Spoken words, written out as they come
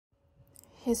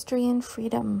History and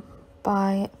Freedom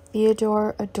by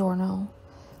Theodor Adorno.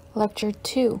 Lecture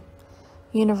 2,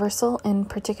 Universal in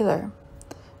Particular,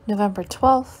 November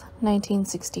 12th,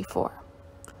 1964.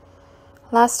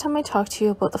 Last time I talked to you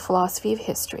about the philosophy of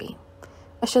history.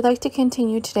 I should like to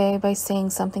continue today by saying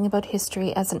something about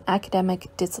history as an academic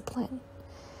discipline.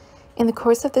 In the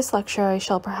course of this lecture, I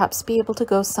shall perhaps be able to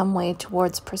go some way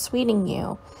towards persuading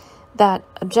you that,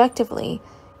 objectively,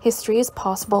 history is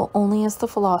possible only as the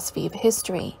philosophy of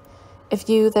history, a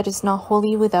view that is not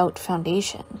wholly without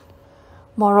foundation.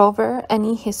 Moreover,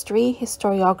 any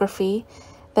historiography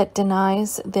that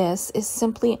denies this is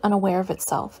simply unaware of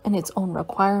itself and its own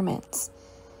requirements.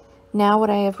 Now what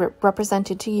I have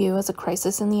represented to you as a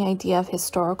crisis in the idea of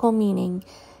historical meaning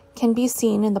can be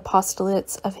seen in the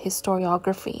postulates of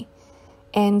historiography,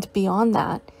 and beyond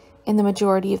that, in the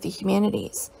majority of the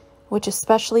humanities, which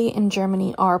especially in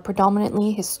Germany are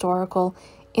predominantly historical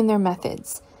in their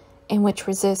methods, and which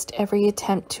resist every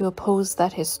attempt to oppose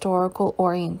that historical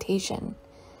orientation.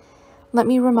 Let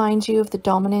me remind you of the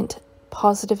dominant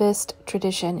positivist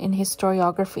tradition in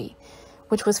historiography,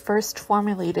 which was first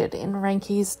formulated in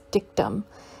Ranke's dictum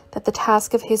that the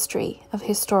task of history, of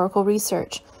historical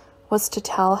research, was to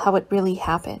tell how it really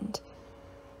happened.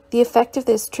 The effect of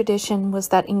this tradition was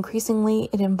that increasingly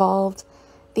it involved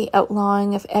the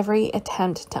outlawing of every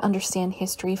attempt to understand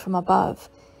history from above,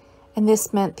 and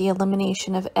this meant the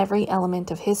elimination of every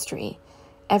element of history,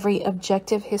 every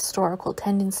objective historical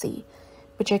tendency,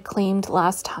 which I claimed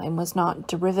last time was not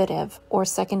derivative or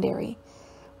secondary,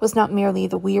 was not merely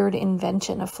the weird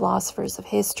invention of philosophers of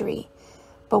history,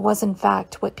 but was in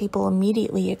fact what people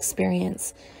immediately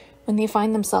experience when they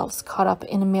find themselves caught up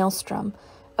in a maelstrom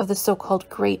of the so-called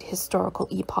great historical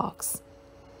epochs.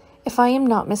 If I am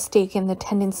not mistaken, the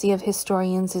tendency of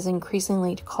historians is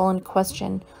increasingly to call into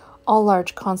question all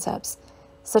large concepts,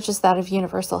 such as that of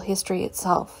universal history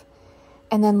itself,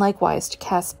 and then likewise to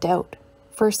cast doubt,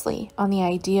 firstly, on the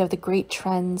idea of the great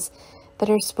trends that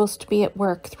are supposed to be at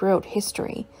work throughout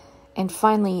history, and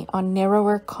finally on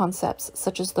narrower concepts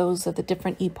such as those of the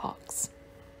different epochs.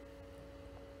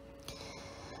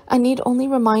 I need only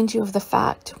remind you of the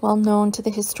fact, well known to the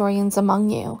historians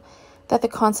among you, that the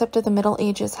concept of the Middle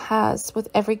Ages has, with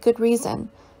every good reason,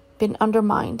 been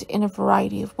undermined in a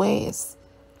variety of ways.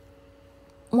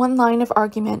 One line of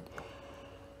argument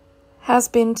has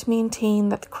been to maintain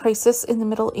that the crisis in the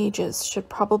Middle Ages should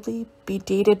probably be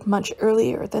dated much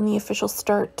earlier than the official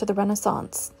start to the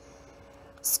Renaissance.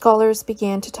 Scholars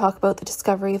began to talk about the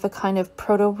discovery of a kind of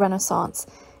proto-Renaissance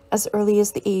as early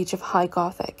as the age of High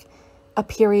Gothic, a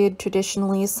period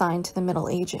traditionally assigned to the Middle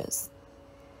Ages.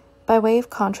 By way of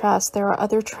contrast, there are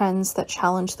other trends that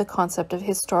challenge the concept of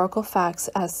historical facts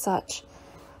as such,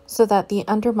 so that the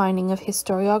undermining of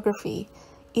historiography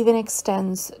even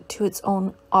extends to its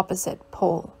own opposite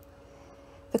pole.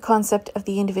 The concept of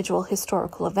the individual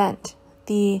historical event,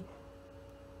 the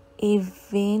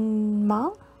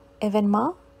événement.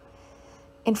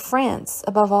 In France,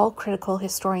 above all, critical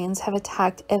historians have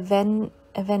attacked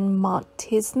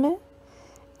événementisme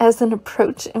as an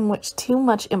approach in which too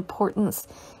much importance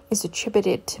is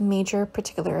attributed to major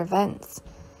particular events.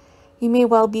 You may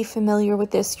well be familiar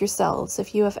with this yourselves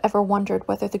if you have ever wondered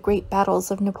whether the great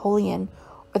battles of Napoleon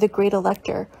or the Great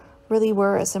Elector really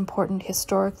were as important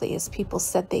historically as people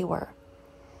said they were.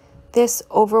 This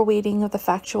overweighting of the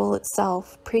factual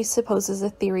itself presupposes a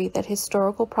theory that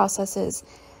historical processes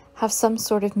have some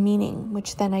sort of meaning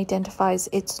which then identifies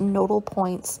its nodal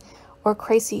points or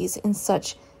crises in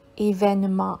such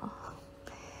événements.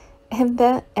 And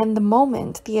the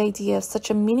moment the idea of such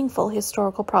a meaningful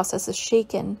historical process is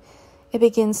shaken, it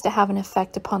begins to have an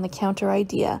effect upon the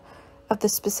counter-idea of the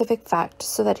specific fact,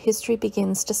 so that history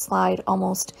begins to slide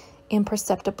almost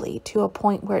imperceptibly to a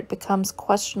point where it becomes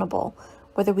questionable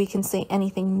whether we can say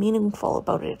anything meaningful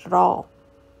about it at all.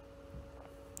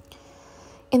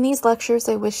 In these lectures,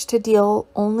 I wish to deal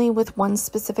only with one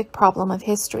specific problem of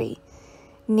history,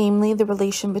 namely the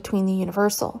relation between the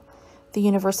universal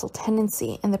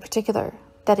tendency, and the particular,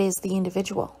 that is, the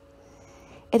individual.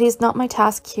 It is not my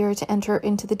task here to enter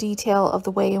into the detail of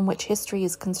the way in which history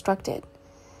is constructed.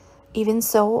 Even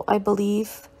so, I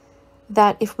believe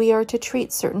that if we are to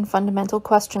treat certain fundamental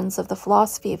questions of the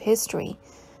philosophy of history,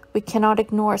 we cannot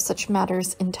ignore such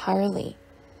matters entirely.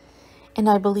 And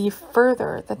I believe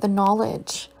further that the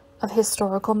knowledge of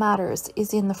historical matters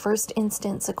is in the first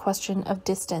instance a question of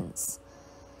distance.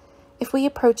 If we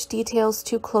approach details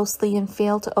too closely and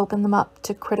fail to open them up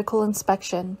to critical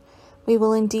inspection, we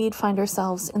will indeed find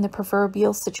ourselves in the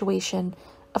proverbial situation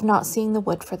of not seeing the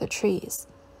wood for the trees.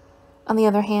 On the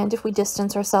other hand, if we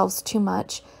distance ourselves too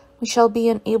much, We shall be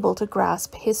unable to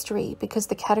grasp history because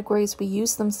the categories we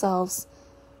use themselves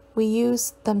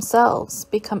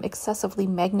become excessively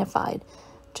magnified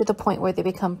to the point where they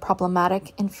become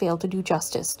problematic and fail to do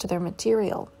justice to their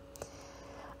material.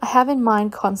 I have in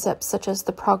mind concepts such as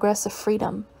the progress of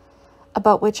freedom,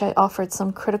 about which I offered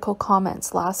some critical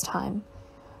comments last time.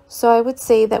 So I would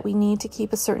say that we need to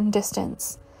keep a certain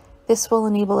distance. This will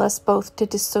enable us both to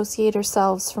dissociate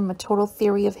ourselves from a total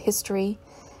theory of history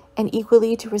and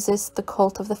equally to resist the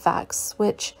cult of the facts,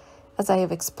 which, as I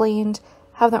have explained,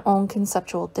 have their own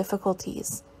conceptual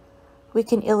difficulties. We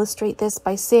can illustrate this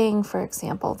by saying, for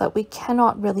example, that we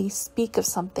cannot really speak of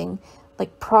something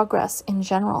like progress in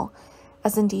general,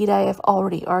 as indeed I have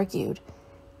already argued.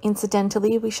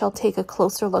 Incidentally, we shall take a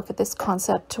closer look at this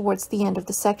concept towards the end of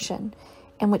the section,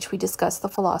 in which we discuss the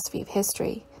philosophy of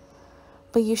history.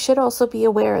 But you should also be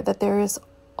aware that there is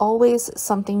always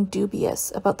something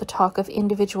dubious about the talk of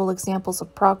individual examples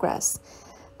of progress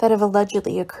that have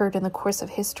allegedly occurred in the course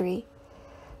of history.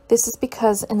 This is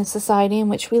because in the society in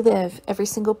which we live, every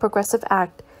single progressive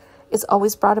act is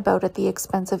always brought about at the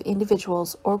expense of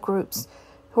individuals or groups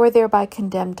who are thereby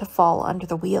condemned to fall under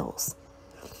the wheels.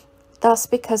 Thus,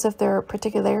 because of their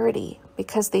particularity,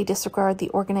 because they disregard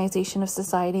the organization of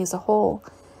society as a whole,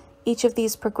 each of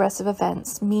these progressive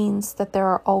events means that there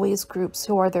are always groups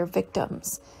who are their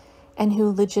victims and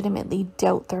who legitimately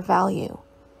doubt their value.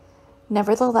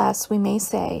 Nevertheless, we may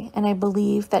say, and I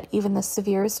believe that even the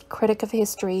severest critic of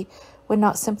history would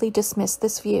not simply dismiss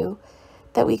this view,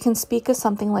 that we can speak of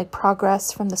something like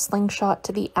progress from the slingshot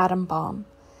to the atom bomb.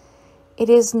 It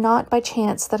is not by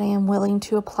chance that I am willing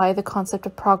to apply the concept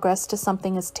of progress to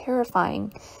something as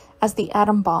terrifying as the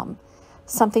atom bomb,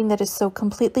 something that is so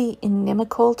completely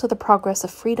inimical to the progress of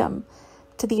freedom,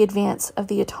 to the advance of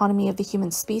the autonomy of the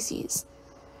human species.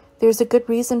 There is a good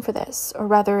reason for this, or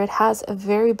rather it has a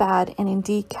very bad and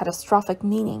indeed catastrophic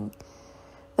meaning.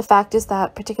 The fact is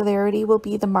that particularity will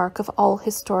be the mark of all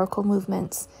historical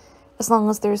movements, as long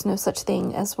as there is no such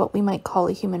thing as what we might call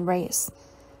a human race.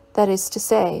 That is to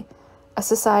say, a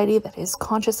society that is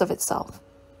conscious of itself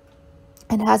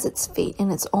and has its fate in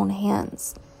its own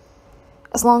hands.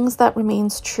 As long as that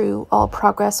remains true, all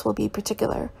progress will be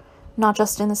particular, not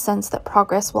just in the sense that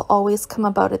progress will always come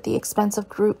about at the expense of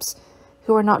groups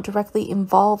who are not directly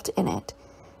involved in it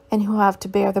and who have to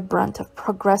bear the brunt of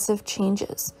progressive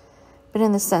changes, but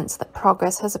in the sense that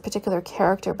progress has a particular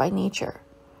character by nature.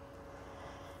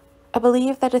 I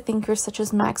believe that a thinker such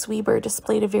as Max Weber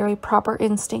displayed a very proper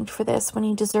instinct for this when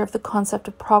he deserved the concept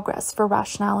of progress for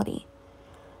rationality.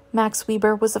 Max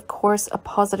Weber was, of course, a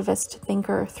positivist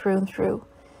thinker through and through,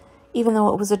 even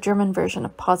though it was a German version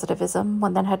of positivism,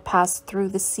 one that had passed through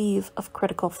the sieve of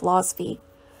critical philosophy.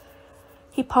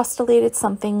 He postulated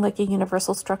something like a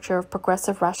universal structure of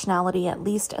progressive rationality, at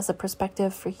least as a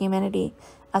perspective for humanity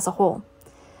as a whole.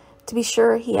 To be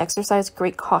sure, he exercised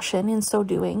great caution in so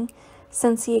doing,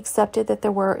 since he accepted that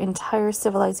there were entire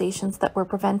civilizations that were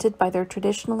prevented by their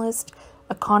traditionalist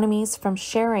economies from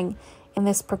sharing in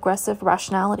this progressive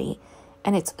rationality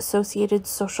and its associated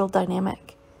social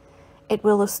dynamic. It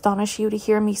will astonish you to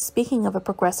hear me speaking of a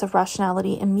progressive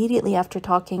rationality immediately after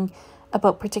talking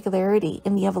about particularity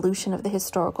in the evolution of the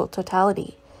historical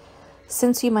totality,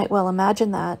 since you might well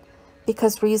imagine that,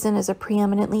 because reason is a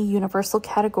preeminently universal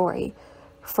category,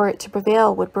 for it to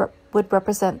prevail would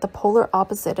represent the polar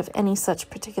opposite of any such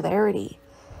particularity.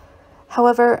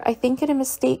 However, I think it a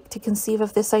mistake to conceive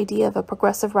of this idea of a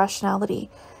progressive rationality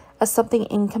as something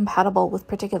incompatible with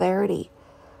particularity.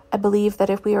 I believe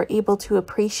that if we are able to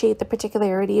appreciate the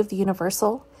particularity of the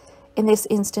universal, in this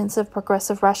instance of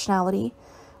progressive rationality,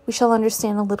 we shall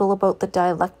understand a little about the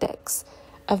dialectics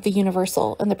of the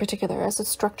universal and the particular as a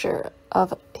structure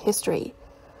of history.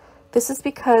 This is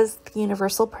because the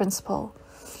universal principle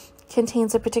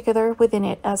contains a particular within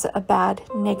it as a bad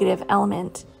negative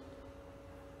element.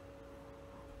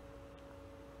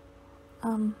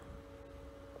 And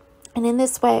in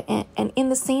this way, and in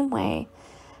the same way,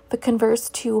 the converse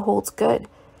too holds good,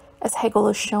 as Hegel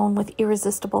has shown with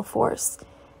irresistible force,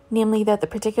 namely that the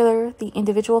particular, the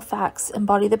individual facts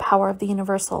embody the power of the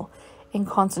universal in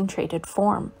concentrated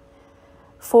form.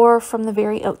 For from the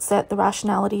very outset, the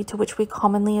rationality to which we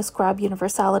commonly ascribe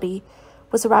universality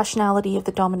was a rationality of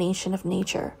the domination of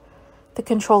nature, the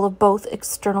control of both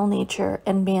external nature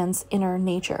and man's inner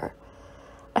nature.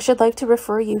 I should like to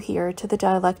refer you here to the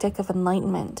Dialectic of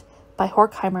Enlightenment by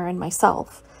Horkheimer and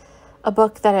myself, a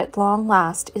book that at long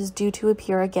last is due to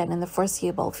appear again in the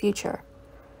foreseeable future.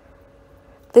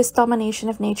 This domination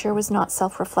of nature was not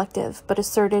self-reflective, but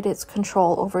asserted its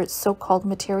control over its so-called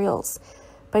materials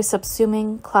by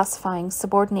subsuming, classifying,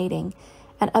 subordinating,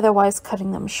 and otherwise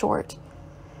cutting them short.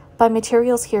 By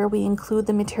materials here, we include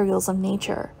the materials of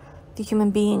nature, the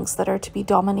human beings that are to be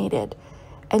dominated,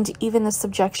 and even the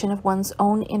subjection of one's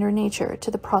own inner nature to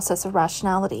the process of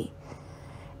rationality.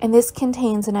 And this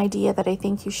contains an idea that I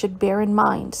think you should bear in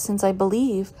mind, since I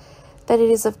believe that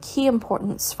it is of key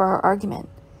importance for our argument.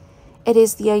 It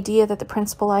is the idea that the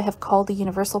principle I have called the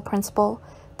universal principle,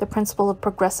 the principle of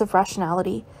progressive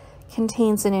rationality,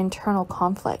 contains an internal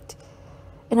conflict.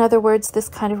 In other words, this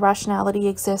kind of rationality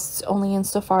exists only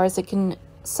insofar as it can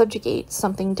subjugate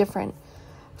something different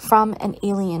from and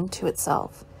alien to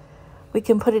itself. We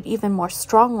can put it even more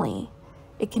strongly.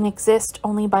 It can exist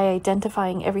only by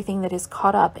identifying everything that is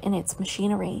caught up in its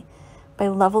machinery, by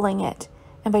leveling it,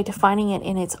 and by defining it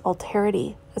in its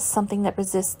alterity as something that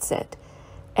resists it,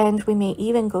 and we may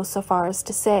even go so far as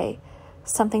to say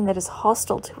something that is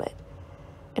hostile to it.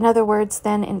 In other words,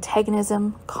 then,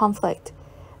 antagonism, conflict,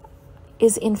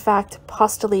 is in fact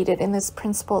postulated in this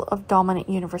principle of dominant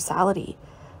universality,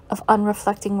 of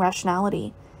unreflecting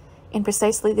rationality, in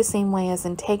precisely the same way as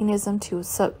antagonism to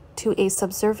a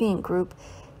subservient group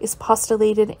is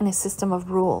postulated in a system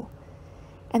of rule.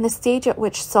 And the stage at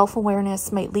which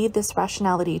self-awareness might lead this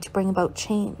rationality to bring about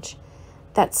change,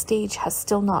 that stage has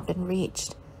still not been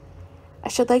reached. I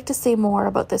should like to say more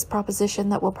about this proposition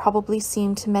that will probably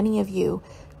seem to many of you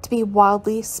to be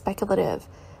wildly speculative,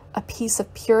 a piece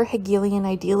of pure Hegelian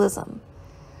idealism.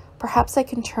 Perhaps I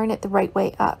can turn it the right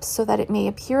way up so that it may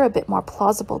appear a bit more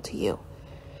plausible to you.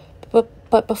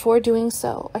 But before doing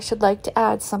so, I should like to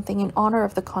add something in honor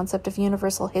of the concept of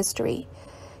universal history,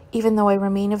 even though I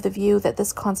remain of the view that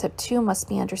this concept too must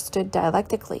be understood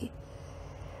dialectically.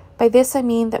 By this I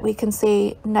mean that we can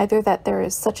say neither that there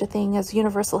is such a thing as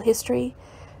universal history,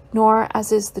 nor,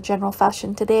 as is the general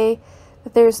fashion today,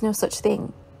 that there is no such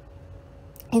thing.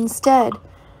 Instead,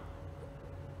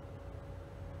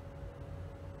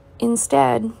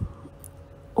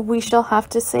 we shall have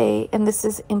to say, and this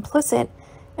is implicit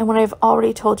in what I have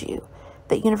already told you,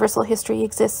 that universal history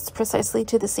exists precisely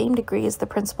to the same degree as the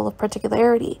principle of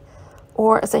particularity,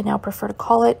 or, as I now prefer to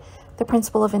call it, the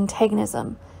principle of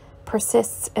antagonism,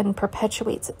 persists and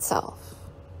perpetuates itself.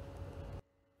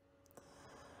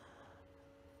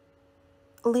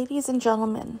 Ladies and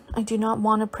gentlemen, I do not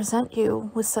want to present you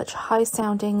with such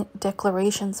high-sounding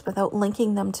declarations without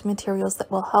linking them to materials that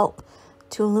will help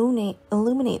to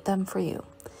illuminate them for you.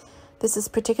 This is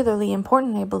particularly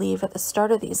important, I believe, at the start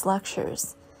of these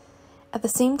lectures. At the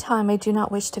same time, I do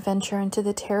not wish to venture into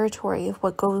the territory of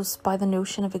what goes by the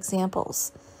notion of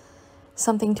examples,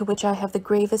 something to which I have the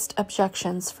gravest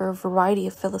objections for a variety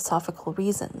of philosophical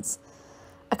reasons.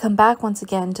 I come back once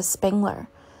again to Spengler,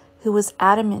 who was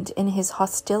adamant in his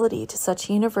hostility to such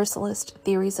universalist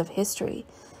theories of history,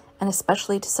 and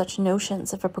especially to such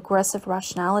notions of a progressive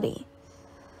rationality.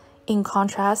 In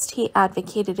contrast, he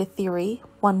advocated a theory,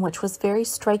 one which was very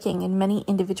striking in many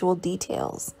individual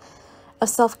details, of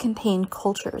self-contained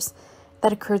cultures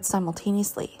that occurred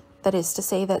simultaneously, that is to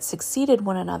say, that succeeded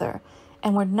one another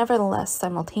and were nevertheless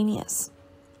simultaneous.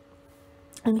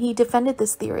 And he defended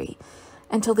this theory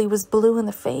until he was blue in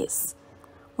the face.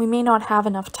 We may not have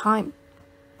enough time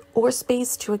or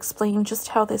space to explain just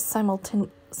how this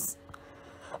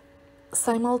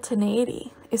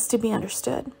simultaneity is to be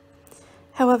understood.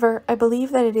 However, I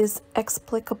believe that it is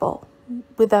explicable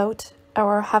without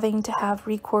our having to have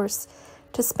recourse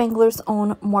to Spengler's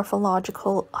own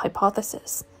morphological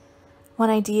hypothesis. One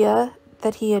idea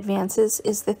that he advances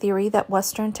is the theory that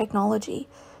Western technology,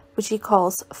 which he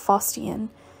calls Faustian,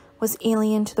 was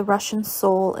alien to the Russian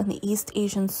soul and the East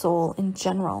Asian soul in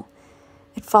general.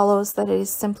 It follows that it is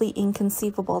simply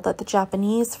inconceivable that the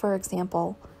Japanese, for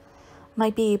example,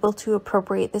 might be able to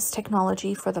appropriate this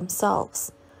technology for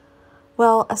themselves.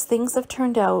 Well, as things have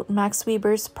turned out, Max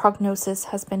Weber's prognosis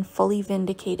has been fully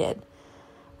vindicated.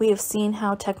 We have seen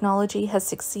how technology has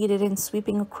succeeded in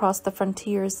sweeping across the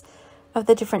frontiers of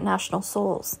the different national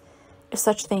souls, if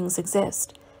such things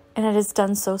exist, and it has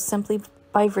done so simply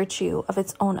by virtue of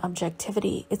its own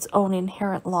objectivity, its own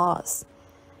inherent laws.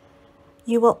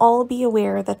 You will all be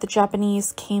aware that the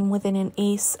Japanese came within an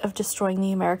ace of destroying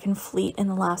the American fleet in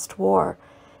the last war,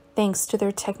 thanks to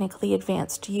their technically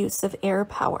advanced use of air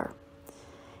power.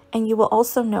 And you will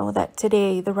also know that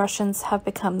today the Russians have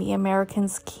become the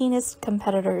Americans' keenest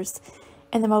competitors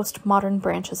in the most modern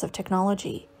branches of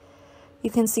technology. You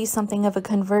can see something of a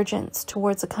convergence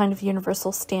towards a kind of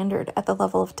universal standard at the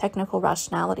level of technical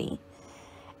rationality.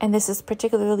 And this is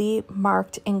particularly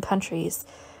marked in countries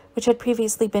which had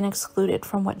previously been excluded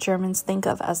from what Germans think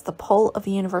of as the pole of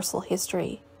universal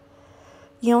history.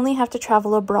 You only have to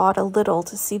travel abroad a little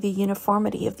to see the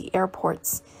uniformity of the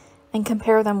airports, and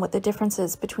compare them with the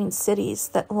differences between cities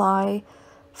that lie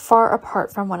far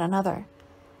apart from one another.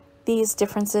 These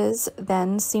differences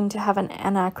then seem to have an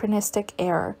anachronistic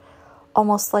air,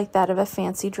 almost like that of a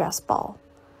fancy dress ball.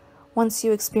 Once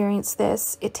you experience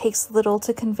this, it takes little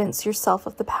to convince yourself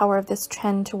of the power of this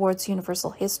trend towards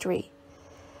universal history.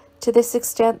 To this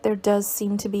extent, there does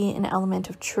seem to be an element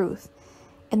of truth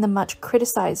in the much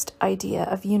criticized idea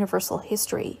of universal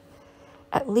history,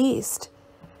 at least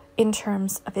in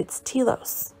terms of its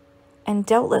telos. And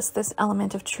doubtless this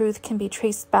element of truth can be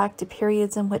traced back to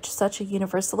periods in which such a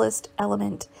universalist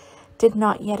element did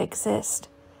not yet exist,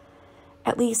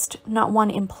 at least not one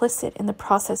implicit in the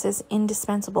processes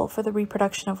indispensable for the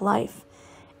reproduction of life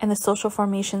and the social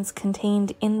formations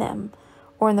contained in them,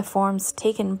 or in the forms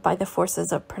taken by the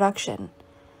forces of production.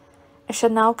 I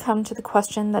shall now come to the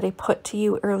question that I put to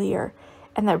you earlier,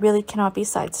 and that really cannot be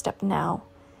sidestepped now.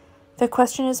 The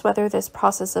question is whether this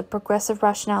process of progressive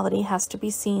rationality has to be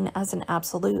seen as an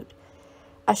absolute.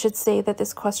 I should say that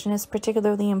this question is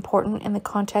particularly important in the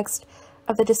context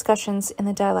of the discussions in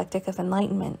the dialectic of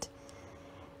enlightenment.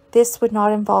 This would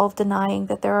not involve denying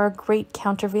that there are great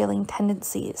countervailing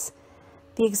tendencies.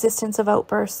 The existence of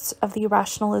outbursts of the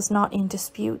irrational is not in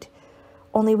dispute,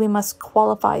 only we must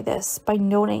qualify this by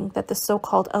noting that the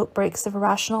so-called outbreaks of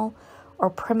irrational or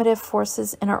primitive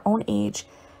forces in our own age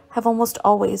have almost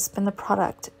always been the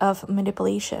product of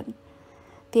manipulation.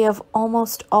 They have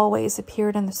almost always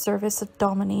appeared in the service of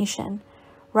domination,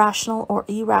 rational or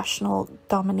irrational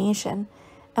domination,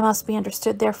 and must be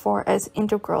understood therefore as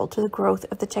integral to the growth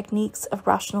of the techniques of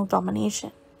rational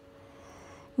domination.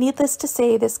 Needless to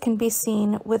say, this can be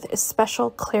seen with especial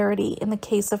clarity in the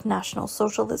case of National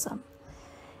Socialism,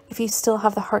 if you still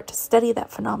have the heart to study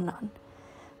that phenomenon.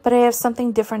 But I have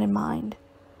something different in mind.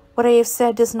 What I have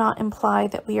said does not imply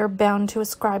that we are bound to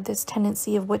ascribe this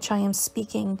tendency of which I am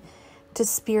speaking to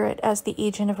spirit as the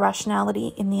agent of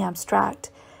rationality in the abstract,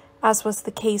 as was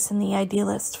the case in the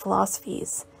idealist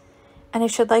philosophies. And I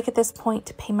should like at this point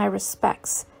to pay my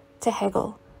respects to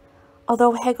Hegel.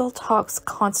 Although Hegel talks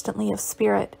constantly of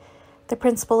spirit, the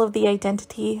principle of the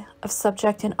identity of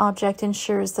subject and object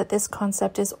ensures that this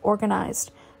concept is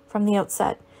organized from the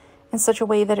outset in such a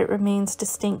way that it remains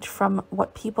distinct from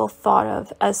what people thought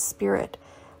of as spirit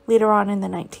later on in the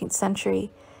 19th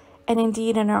century, and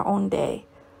indeed in our own day,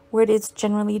 where it is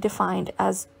generally defined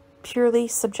as purely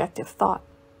subjective thought.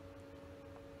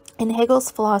 In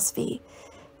Hegel's philosophy,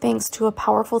 thanks to a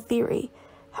powerful theory,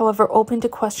 however open to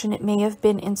question it may have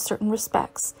been in certain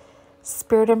respects,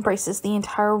 spirit embraces the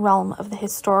entire realm of the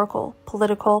historical,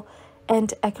 political,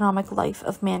 and economic life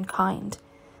of mankind.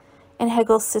 In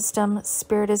Hegel's system,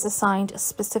 spirit is assigned a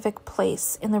specific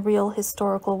place in the real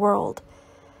historical world.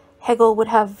 Hegel would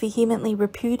have vehemently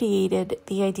repudiated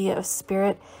the idea of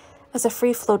spirit as a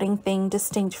free-floating thing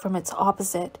distinct from its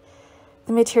opposite,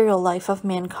 the material life of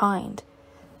mankind.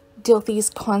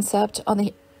 Dilthey's concept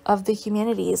of the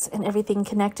humanities and everything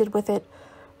connected with it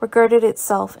regarded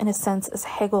itself in a sense as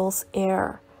Hegel's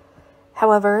heir.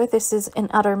 However, this is an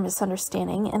utter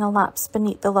misunderstanding and a lapse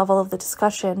beneath the level of the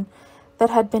discussion that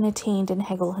had been attained in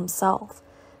Hegel himself.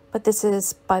 But this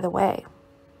is by the way.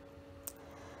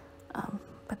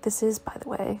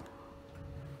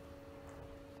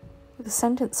 The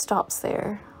sentence stops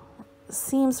there. It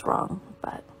seems wrong,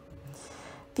 but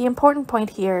the important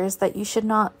point here is that you should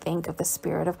not think of the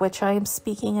spirit of which I am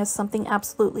speaking as something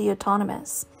absolutely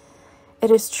autonomous.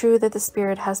 It is true that the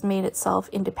spirit has made itself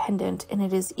independent, and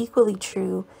it is equally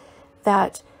true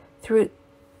that through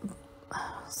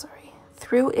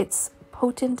its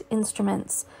potent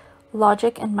instruments,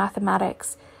 logic and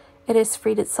mathematics, it has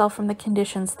freed itself from the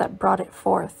conditions that brought it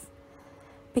forth.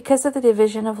 Because of the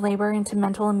division of labor into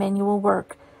mental and manual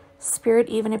work, spirit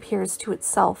even appears to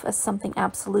itself as something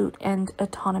absolute and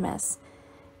autonomous,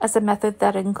 as a method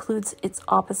that includes its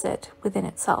opposite within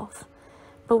itself.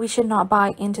 But we should not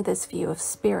buy into this view of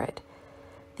spirit.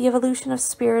 The evolution of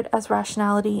spirit as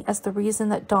rationality, as the reason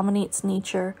that dominates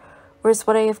nature, or as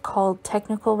what I have called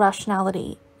technical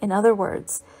rationality, in other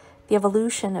words, the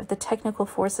evolution of the technical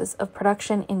forces of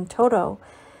production in toto,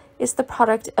 is the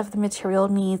product of the material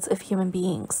needs of human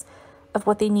beings, of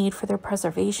what they need for their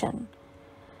preservation.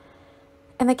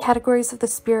 And the categories of the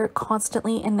spirit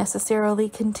constantly and necessarily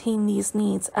contain these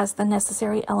needs as the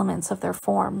necessary elements of their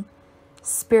form.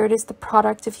 Spirit is the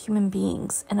product of human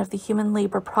beings and of the human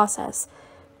labor process,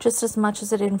 just as much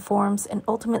as it informs and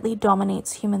ultimately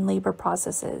dominates human labor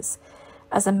processes,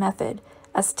 as a method,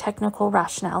 as technical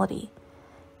rationality.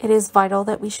 It is vital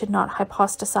that we should not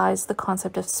hypostasize the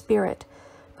concept of spirit,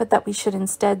 but that we should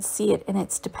instead see it in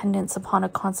its dependence upon a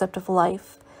concept of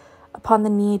life, upon the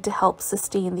need to help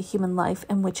sustain the human life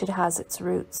in which it has its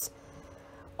roots.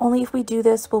 Only if we do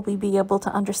this will we be able to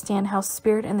understand how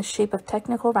spirit in the shape of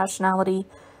technical rationality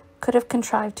could have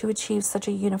contrived to achieve such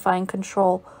a unifying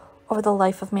control over the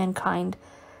life of mankind,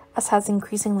 as has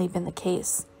increasingly been the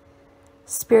case.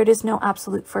 Spirit is no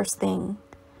absolute first thing.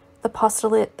 The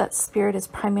postulate that spirit is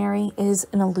primary is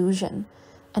an illusion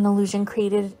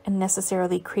created and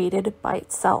necessarily created by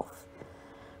itself.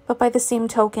 But by the same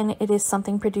token, it is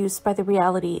something produced by the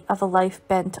reality of a life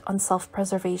bent on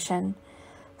self-preservation,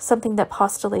 something that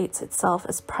postulates itself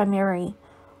as primary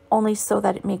only so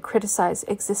that it may criticize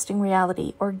existing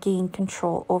reality or gain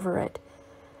control over it.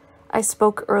 I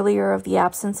spoke earlier of the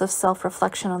absence of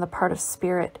self-reflection on the part of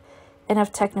spirit and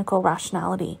of technical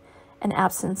rationality, an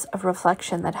absence of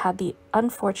reflection that had the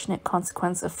unfortunate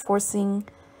consequence of forcing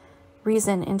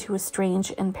reason into a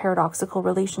strange and paradoxical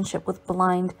relationship with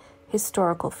blind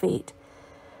historical fate.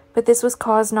 But this was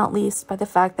caused not least by the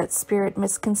fact that spirit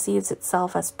misconceives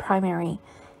itself as primary,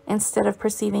 instead of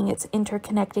perceiving its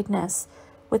interconnectedness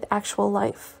with actual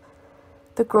life.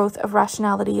 The growth of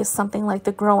rationality is something like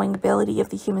the growing ability of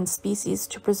the human species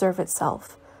to preserve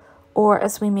itself, or,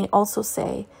 as we may also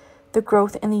say, the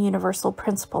growth in the universal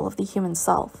principle of the human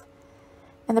self.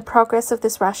 And the progress of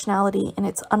this rationality in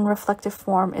its unreflective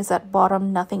form is at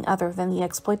bottom nothing other than the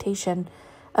exploitation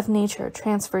of nature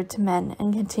transferred to men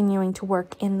and continuing to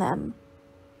work in them.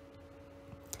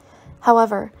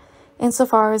 However,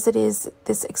 insofar as it is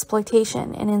this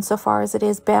exploitation, and insofar as it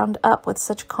is bound up with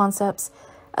such concepts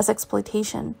as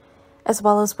exploitation, as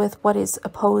well as with what is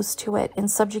opposed to it and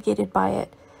subjugated by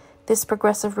it, this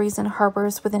progressive reason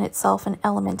harbors within itself an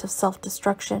element of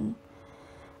self-destruction.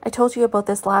 I told you about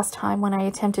this last time when I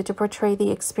attempted to portray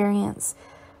the experience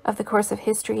of the course of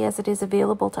history as it is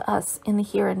available to us in the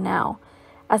here and now,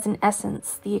 as in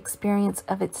essence the experience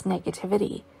of its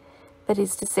negativity, that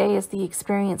is to say, as the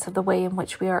experience of the way in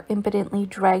which we are impotently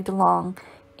dragged along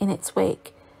in its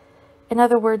wake. In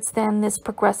other words, then, this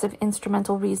progressive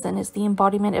instrumental reason is the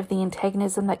embodiment of the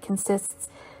antagonism that consists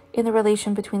in the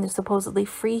relation between the supposedly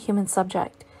free human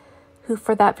subject, who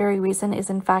for that very reason is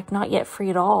in fact not yet free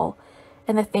at all,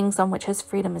 and the things on which his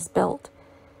freedom is built.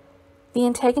 The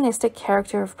antagonistic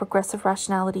character of progressive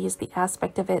rationality is the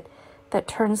aspect of it that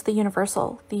turns the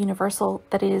universal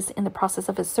that is in the process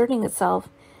of asserting itself,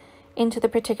 into the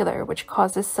particular, which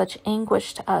causes such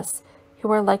anguish to us who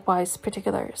are likewise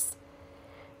particulars.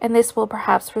 And this will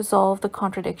perhaps resolve the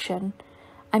contradiction,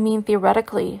 I mean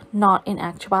theoretically, not in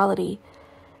actuality,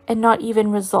 and not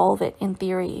even resolve it in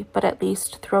theory, but at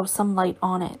least throw some light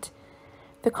on it.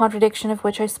 The contradiction of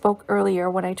which I spoke earlier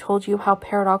when I told you how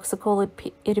paradoxical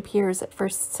it appears at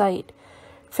first sight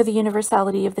for the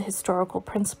universality of the historical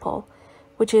principle,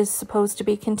 which is supposed to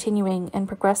be continuing and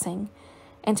progressing,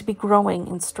 and to be growing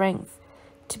in strength,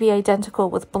 to be identical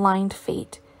with blind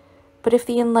fate. But if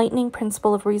the enlightening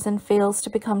principle of reason fails to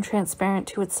become transparent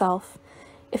to itself,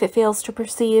 if it fails to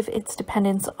perceive its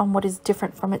dependence on what is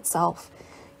different from itself,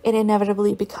 it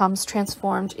inevitably becomes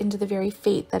transformed into the very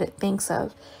fate that it thinks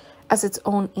of as its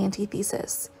own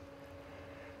antithesis.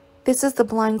 This is the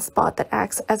blind spot that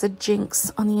acts as a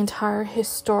jinx on the entire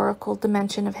historical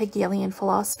dimension of Hegelian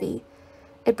philosophy.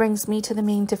 It brings me to the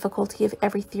main difficulty of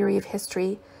every theory of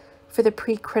history, for the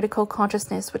pre-critical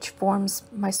consciousness which forms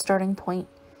my starting point.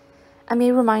 I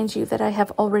may remind you that I have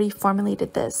already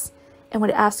formulated this, and would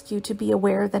ask you to be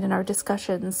aware that in our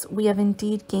discussions we have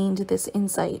indeed gained this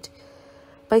insight,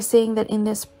 by saying that in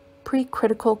this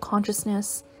pre-critical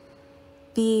consciousness,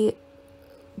 the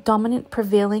dominant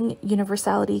prevailing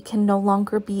universality can no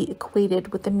longer be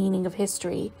equated with the meaning of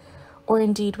history, or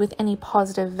indeed with any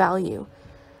positive value.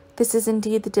 This is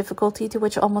indeed the difficulty to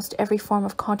which almost every form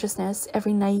of consciousness,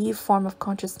 every naive form of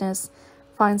consciousness,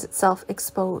 finds itself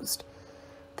exposed.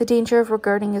 The danger of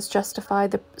regarding as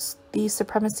justified the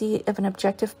supremacy of an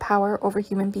objective power over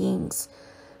human beings,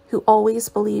 who always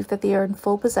believe that they are in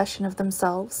full possession of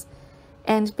themselves,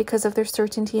 and because of their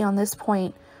certainty on this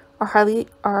point,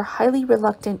 are highly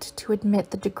reluctant to admit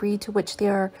the degree to which they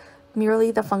are merely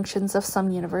the functions of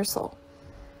some universal.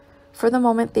 For the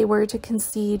moment they were to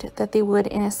concede that they would,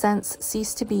 in a sense,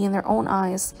 cease to be in their own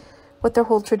eyes what their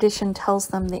whole tradition tells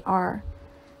them they are.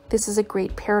 This is a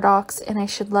great paradox, and I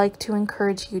should like to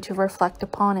encourage you to reflect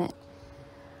upon it.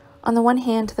 On the one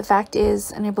hand, the fact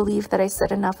is, and I believe that I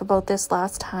said enough about this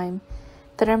last time,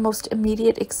 that our most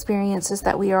immediate experience is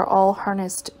that we are all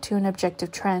harnessed to an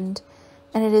objective trend,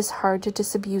 and it is hard to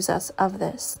disabuse us of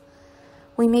this.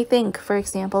 We may think, for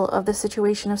example, of the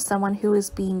situation of someone who is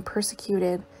being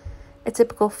persecuted, a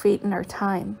typical fate in our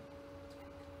time,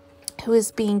 who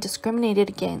is being discriminated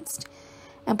against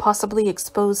and possibly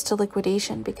exposed to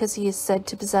liquidation because he is said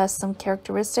to possess some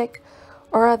characteristic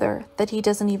or other that he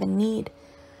doesn't even need,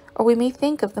 Or we may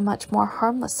think of the much more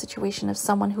harmless situation of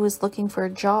someone who is looking for a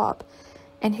job,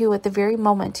 and who at the very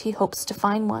moment he hopes to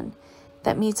find one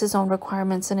that meets his own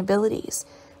requirements and abilities,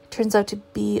 turns out to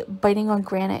be biting on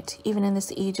granite even in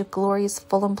this age of glorious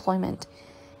full employment,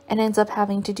 and ends up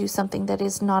having to do something that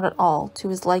is not at all to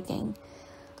his liking.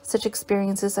 Such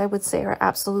experiences, I would say, are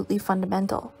absolutely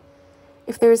fundamental.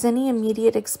 If there is any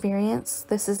immediate experience,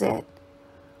 this is it.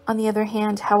 On the other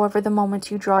hand, however, the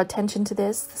moment you draw attention to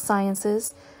this, the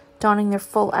sciences, donning their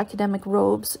full academic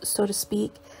robes, so to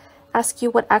speak, ask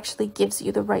you what actually gives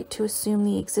you the right to assume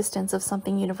the existence of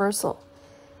something universal.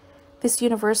 This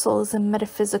universal is a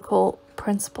metaphysical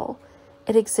principle.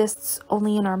 It exists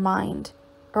only in our mind,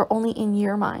 or only in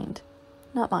your mind.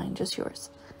 Not mine, just yours.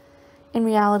 In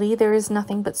reality, there is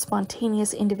nothing but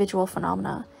spontaneous individual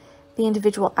phenomena, the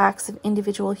individual acts of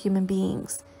individual human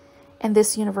beings, and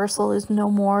this universal is no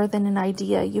more than an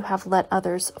idea you have let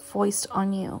others foist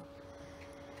on you.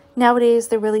 Nowadays,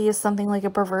 there really is something like a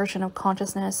perversion of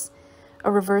consciousness,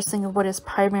 a reversing of what is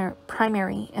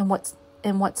primary and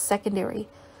what's secondary,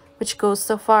 which goes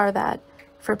so far that,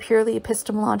 for purely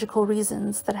epistemological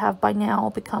reasons that have by now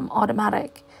become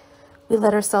automatic, we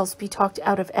let ourselves be talked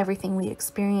out of everything we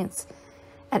experience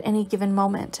at any given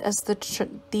moment as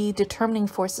the determining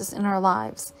forces in our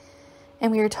lives,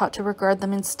 and we are taught to regard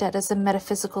them instead as a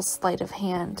metaphysical sleight of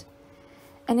hand.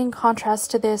 And in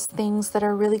contrast to this, things that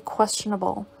are really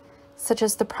questionable, such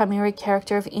as the primary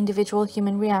character of individual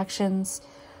human reactions,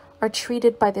 are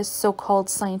treated by this so-called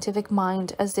scientific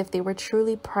mind as if they were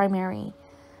truly primary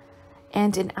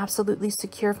and an absolutely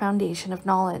secure foundation of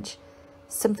knowledge,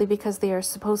 simply because they are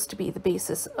supposed to be the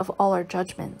basis of all our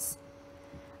judgments.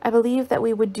 I believe that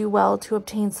we would do well to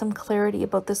obtain some clarity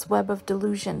about this web of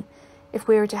delusion if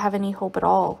we are to have any hope at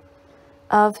all,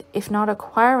 of, if not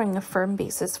acquiring a firm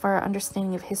basis for our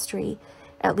understanding of history,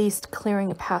 at least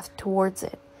clearing a path towards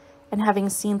it. And having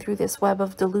seen through this web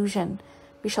of delusion,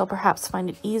 we shall perhaps find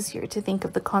it easier to think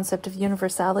of the concept of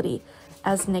universality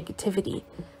as negativity,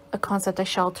 a concept I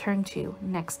shall turn to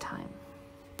next time.